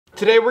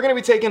Today we're going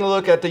to be taking a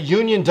look at the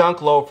Union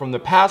Dunk Low from the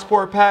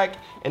Passport pack,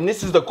 and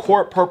this is the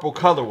Court Purple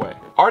colorway.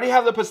 I already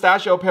have the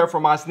Pistachio pair for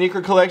my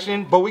sneaker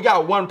collection, but we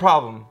got one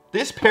problem.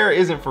 This pair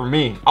isn't for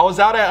me. I was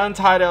out at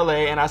Untied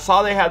LA and I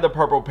saw they had the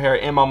purple pair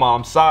in my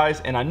mom's size,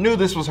 and I knew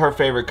this was her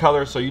favorite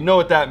color, so you know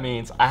what that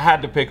means. I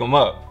had to pick them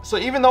up. So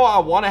even though I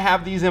want to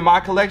have these in my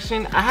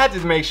collection, I had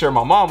to make sure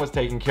my mom was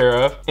taken care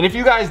of. And if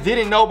you guys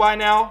didn't know by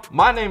now,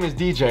 my name is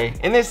DJ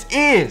and this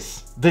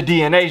is the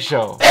DNA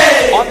Show.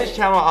 Hey! On this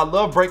channel, I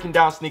love breaking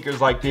down sneakers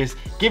like this,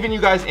 giving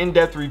you guys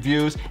in-depth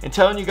reviews, and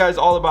telling you guys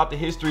all about the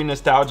history,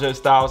 nostalgia,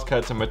 styles,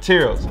 cuts, and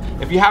materials.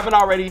 If you haven't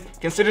already,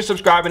 consider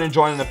subscribing and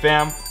joining the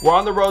fam. We're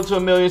on the road to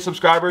 1 million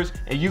subscribers,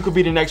 and you could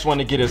be the next one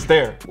to get us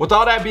there. With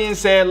all that being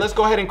said, let's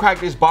go ahead and crack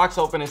this box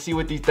open and see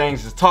what these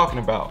things is talking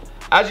about.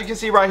 As you can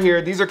see right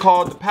here, these are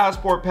called the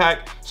Passport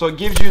pack, so it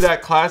gives you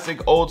that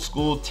classic old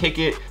school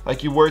ticket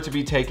like you were to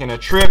be taking a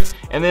trip.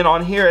 And then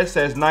on here it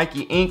says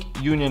Nike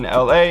Inc. Union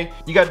LA.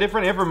 You got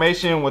different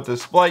information with the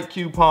Splite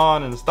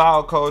coupon and the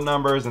style code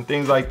numbers and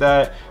things like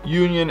that.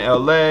 Union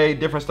LA,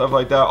 different stuff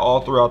like that all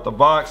throughout the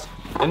box.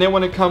 And then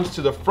when it comes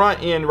to the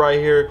front end right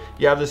here,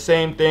 you have the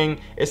same thing.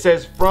 It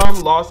says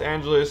from Los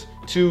Angeles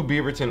to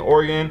Beaverton,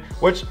 Oregon,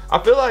 which I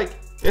feel like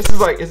this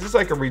is like, is this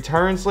like a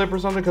return slip or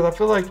something? Because I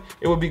feel like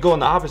it would be going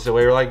the opposite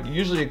way. Or like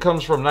usually it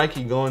comes from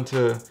Nike going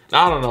to,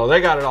 I don't know,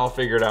 they got it all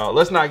figured out.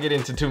 Let's not get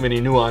into too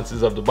many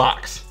nuances of the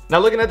box. Now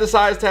looking at the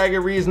size tag, it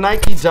reads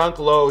Nike Dunk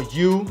Low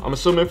U, I'm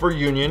assuming for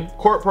Union,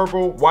 Court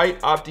Purple,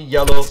 White-Opti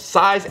Yellow,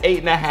 size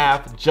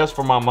 8.5, just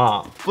for my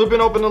mom.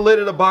 Flipping open the lid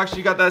of the box,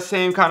 you got that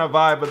same kind of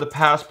vibe of the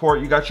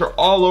Passport. You got your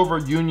all over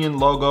Union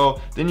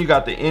logo. Then you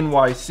got the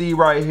NYC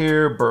right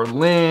here,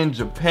 Berlin,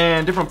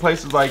 Japan, different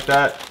places like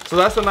that. So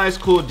that's a nice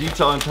cool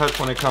detail and touch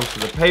when it comes to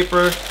the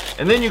paper.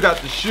 And then you got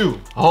the shoe.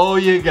 Oh,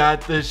 you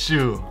got the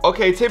shoe.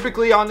 Okay,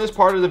 typically on this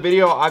part of the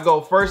video, I go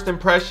first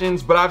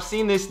impressions, but I've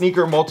seen this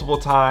sneaker multiple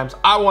times.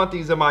 I want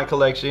these in my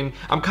collection.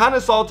 I'm kind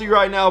of salty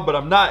right now, but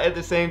I'm not at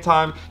the same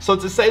time. So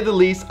to say the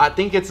least, I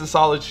think it's a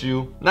solid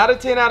shoe. Not a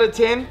 10 out of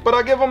 10, but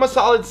I'll give them a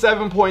solid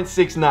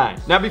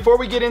 7.69. Now, before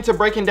we get into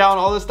breaking down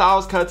all the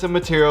styles, cuts, and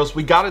materials,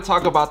 we got to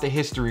talk about the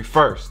history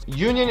first.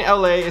 Union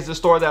LA is a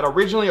store that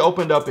originally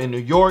opened up in New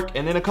York,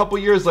 and then a couple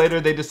years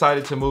later, they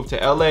decided to move to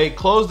LA,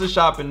 close the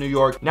shop in New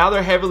York. Now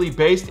they're heavily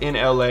based in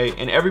LA,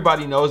 and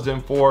everybody knows them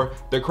for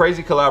the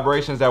crazy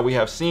collaborations that we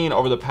have seen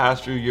over the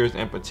past few years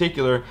in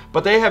particular,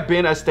 but they have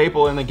been a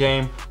staple in the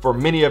game for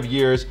many of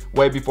years,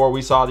 way before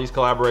we saw these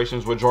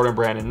collaborations with Jordan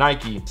Brand and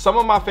Nike. Some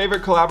of my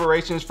favorite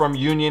collaborations from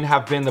Union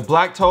have been the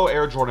Black Toe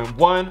Air Jordan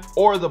 1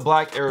 or the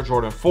Black Air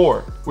Jordan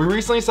 4. We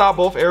recently saw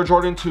both Air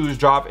Jordan 2s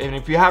drop, and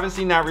if you haven't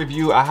seen that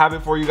review, I have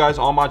it for you guys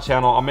on my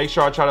channel. I'll make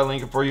sure I try to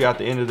link it for you at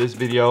the end of this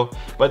video.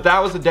 But that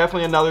was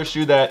definitely another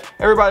shoe that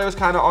everybody was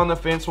kind of on the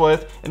fence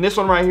with, and this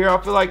one right here,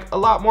 I feel like a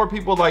lot more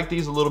people like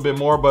these a little bit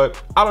more,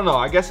 but I don't know,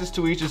 I guess it's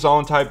to each his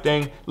own type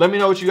thing. Let me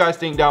know what you guys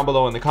think down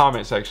below in the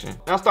comment section.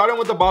 Now, starting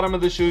with the bottom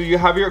of the shoe, you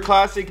have your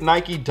classic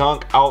Nike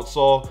Dunk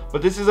outsole,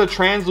 but this is a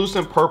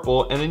translucent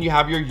purple, and then you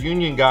have your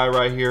Union guy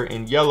right here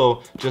in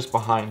yellow just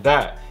behind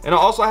that. And it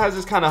also has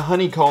this kind of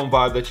honeycomb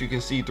vibe that you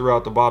can see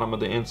throughout the bottom of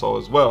the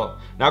insole as well.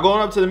 Now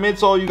going up to the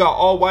midsole, you got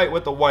all white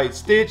with the white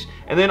stitch,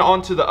 and then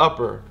onto the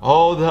upper.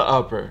 Oh, the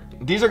upper.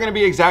 These are going to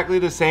be exactly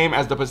the same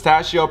as the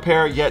Pistachio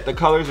pair, yet the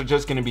colors are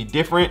just going to be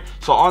different.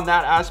 So on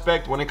that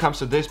aspect, when it comes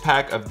to this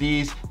pack of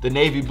these, the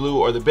navy blue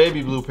or the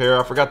baby blue pair,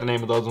 I forgot the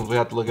name of those ones, we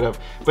have to look it up.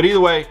 But either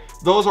way,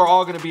 those are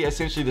all going to be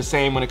essentially the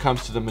same when it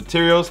comes to the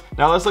materials.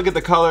 Now let's look at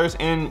the colors,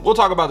 and we'll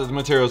talk about the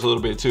materials a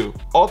little bit too.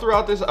 All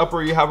throughout this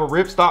upper, you have a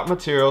ripstop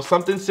material,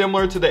 something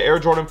similar to the Air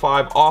Jordan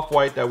 5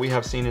 off-white that we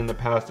have seen in the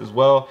past as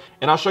well.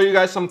 And I'll show you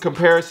guys some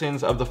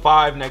comparisons of the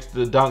 5 next to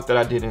the Dunk that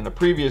I did in the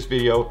previous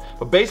video.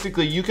 But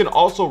basically, you can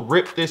also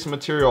rip this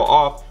material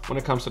off when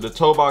it comes to the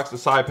toe box, the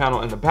side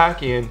panel, and the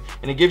back end,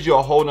 and it gives you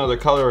a whole nother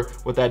color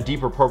with that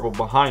deeper purple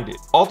behind it.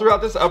 All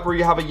throughout this upper,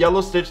 you have a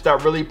yellow stitch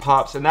that really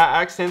pops, and that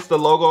accents the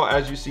logo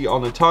as you see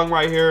on the tongue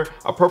right here,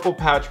 a purple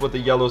patch with a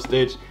yellow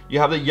stitch. You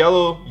have the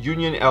yellow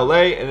Union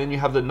LA, and then you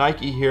have the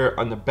Nike here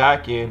on the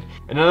back end.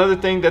 And another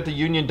thing that the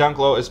Union Dunk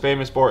Low is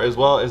famous for as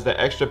well is the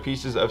extra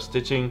pieces of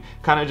stitching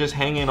kind of just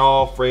hanging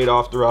all frayed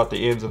off throughout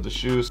the ends of the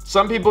shoes.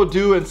 Some people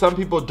do and some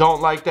people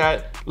don't like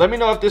that. Let me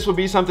know if this would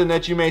be something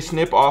that you may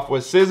snip off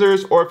with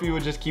scissors, or if you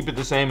would just keep it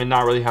the same and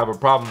not really have a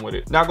problem with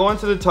it. Now going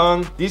to the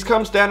tongue, these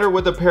come standard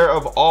with a pair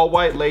of all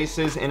white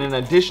laces and an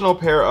additional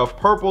pair of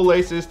purple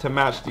laces to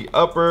match the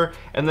upper,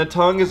 and the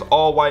tongue is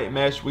all white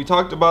mesh. We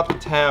talked about the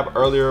tab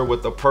earlier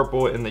with the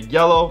purple and the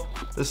yellow.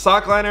 The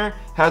sock liner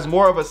has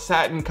more of a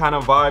satin kind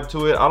of vibe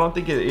to it. I don't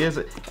think it is,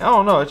 I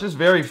don't know, it's just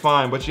very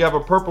fine. But you have a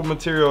purple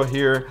material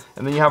here,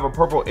 and then you have a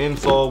purple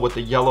insole with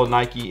the yellow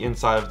Nike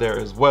inside of there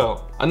as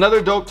well.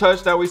 Another dope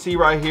touch that we see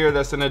right here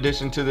that's in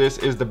addition to this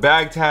is the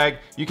bag tag.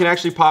 You can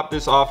actually pop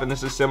this off, and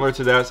this is similar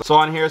to that. So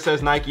on here it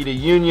says Nike to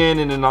Union,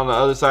 and then on the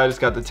other side it's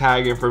got the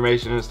tag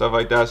information and stuff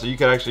like that. So you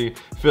can actually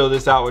fill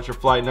this out with your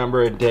flight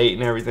number and date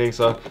and everything.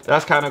 So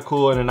that's kind of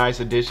cool and a nice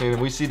addition.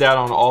 And we see that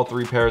on all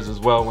 3 pairs as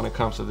well when it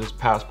comes to this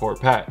Passport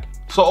pack.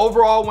 So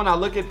overall, when I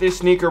look at this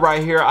sneaker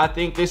right here, I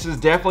think this is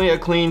definitely a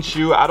clean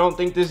shoe. I don't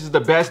think this is the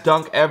best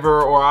dunk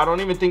ever, or I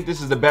don't even think this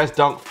is the best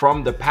dunk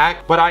from the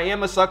pack, but I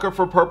am a sucker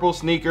for purple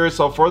sneakers.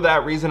 So for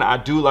that reason, I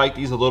do like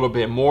these a little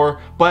bit more.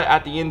 But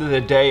at the end of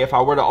the day, if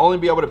I were to only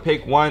be able to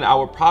pick one, I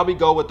would probably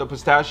go with the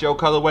Pistachio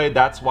colorway.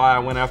 That's why I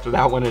went after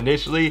that one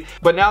initially.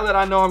 But now that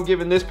I know I'm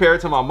giving this pair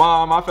to my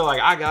mom, I feel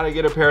like I gotta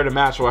get a pair to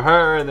match with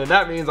her. And then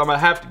that means I'm gonna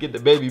have to get the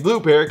baby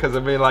blue pair, because I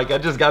mean, like, I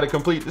just gotta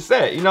complete the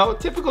set, you know,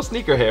 typical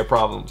sneakerhead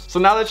problems.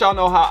 So now that y'all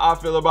know how I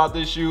feel about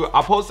this shoe,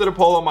 I posted a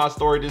poll on my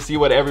story to see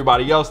what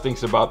everybody else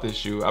thinks about this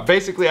shoe. I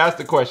basically asked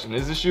the question,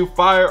 is this shoe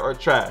fire or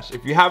trash?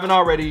 If you haven't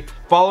already,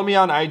 follow me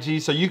on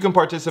IG so you can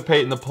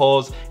participate in the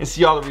polls and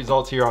see all the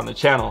results here on the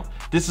channel.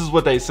 This is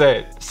what they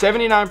said.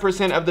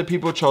 79% of the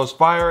people chose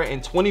fire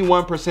and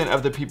 21%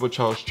 of the people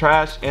chose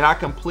trash, and I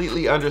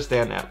completely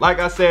understand that. Like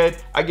I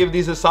said, I give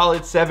these a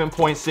solid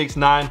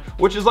 7.69,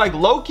 which is like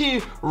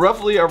low-key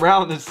roughly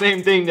around the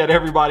same thing that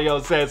everybody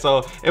else said.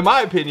 So in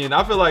my opinion,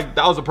 I feel like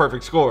that was a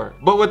perfect score.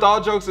 But with all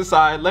jokes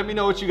aside, let me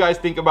know what you guys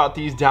think about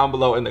these down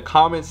below in the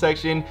comment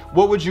section.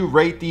 What would you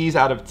rate these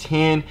out of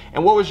 10?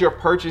 And what was your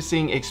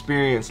purchasing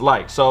experience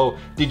like? So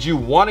did you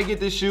want to get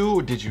this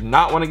shoe? Did you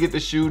not want to get the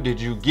shoe? Did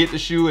you get the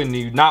shoe and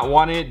you not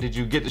want it? Did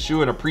you get the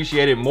shoe and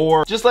appreciate it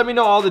more? Just let me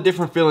know all the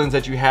different feelings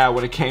that you had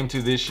when it came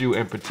to this shoe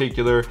in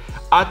particular.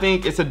 I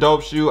think it's a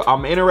dope shoe.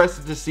 I'm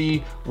interested to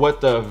see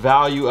what the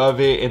value of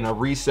it in the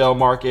resale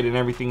market and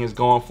everything is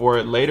going for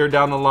it later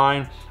down the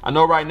line. I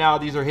know right now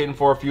these are hitting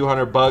for a few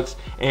 $100,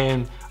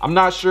 and I'm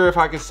not sure if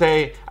I could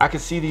say I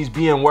could see these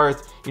being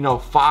worth, you know,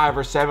 $500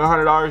 or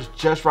 $700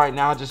 just right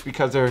now, just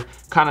because they're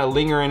kind of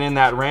lingering in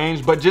that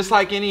range. But just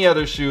like any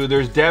other shoe,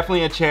 there's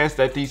definitely a chance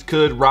that these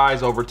could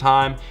rise over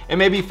time, and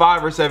maybe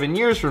 5 or 7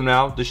 years from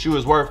now, the shoe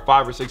is worth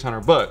 $500 or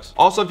 $600.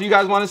 Also, if you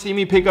guys want to see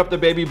me pick up the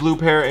baby blue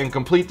pair and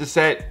complete the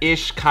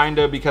set-ish,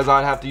 kinda, because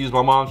I'd have to use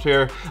my mom's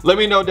pair, let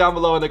me know down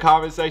below in the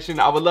comment section.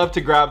 I would love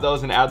to grab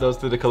those and add those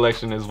to the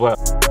collection as well.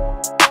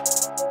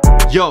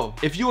 Yo,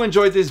 if you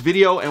enjoyed this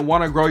video and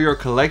want to grow your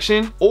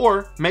collection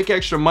or make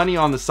extra money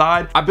on the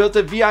side, I built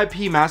a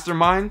VIP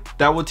mastermind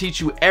that will teach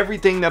you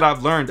everything that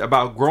I've learned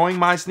about growing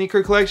my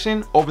sneaker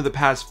collection over the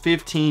past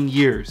 15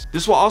 years.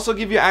 This will also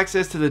give you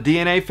access to the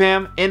DNA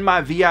fam in my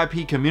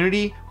VIP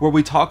community, where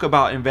we talk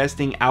about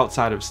investing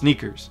outside of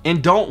sneakers.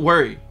 And don't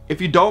worry, if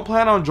you don't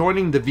plan on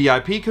joining the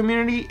VIP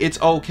community, it's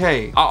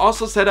okay. I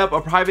also set up a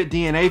private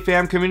DNA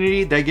fam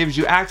community that gives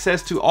you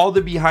access to all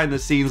the behind the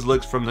scenes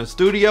looks from the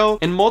studio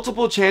and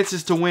multiple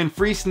chances to win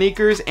free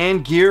sneakers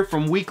and gear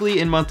from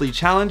weekly and monthly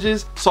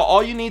challenges. So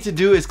all you need to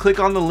do is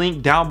click on the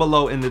link down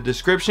below in the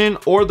description,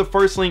 or the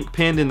first link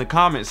pinned in the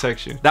comment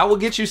section. That will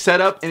get you set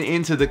up and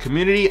into the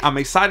community. I'm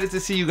excited to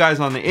see you guys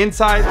on the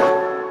inside.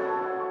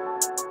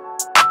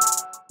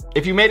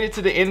 If you made it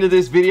to the end of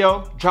this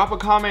video, drop a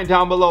comment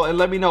down below and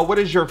let me know what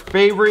is your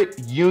favorite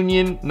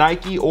Union,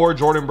 Nike, or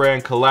Jordan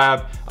brand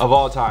collab of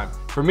all time.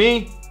 For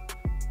me,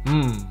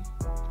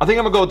 I think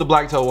I'm gonna go with the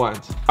black toe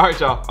ones. All right,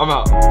 y'all, I'm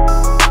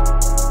out.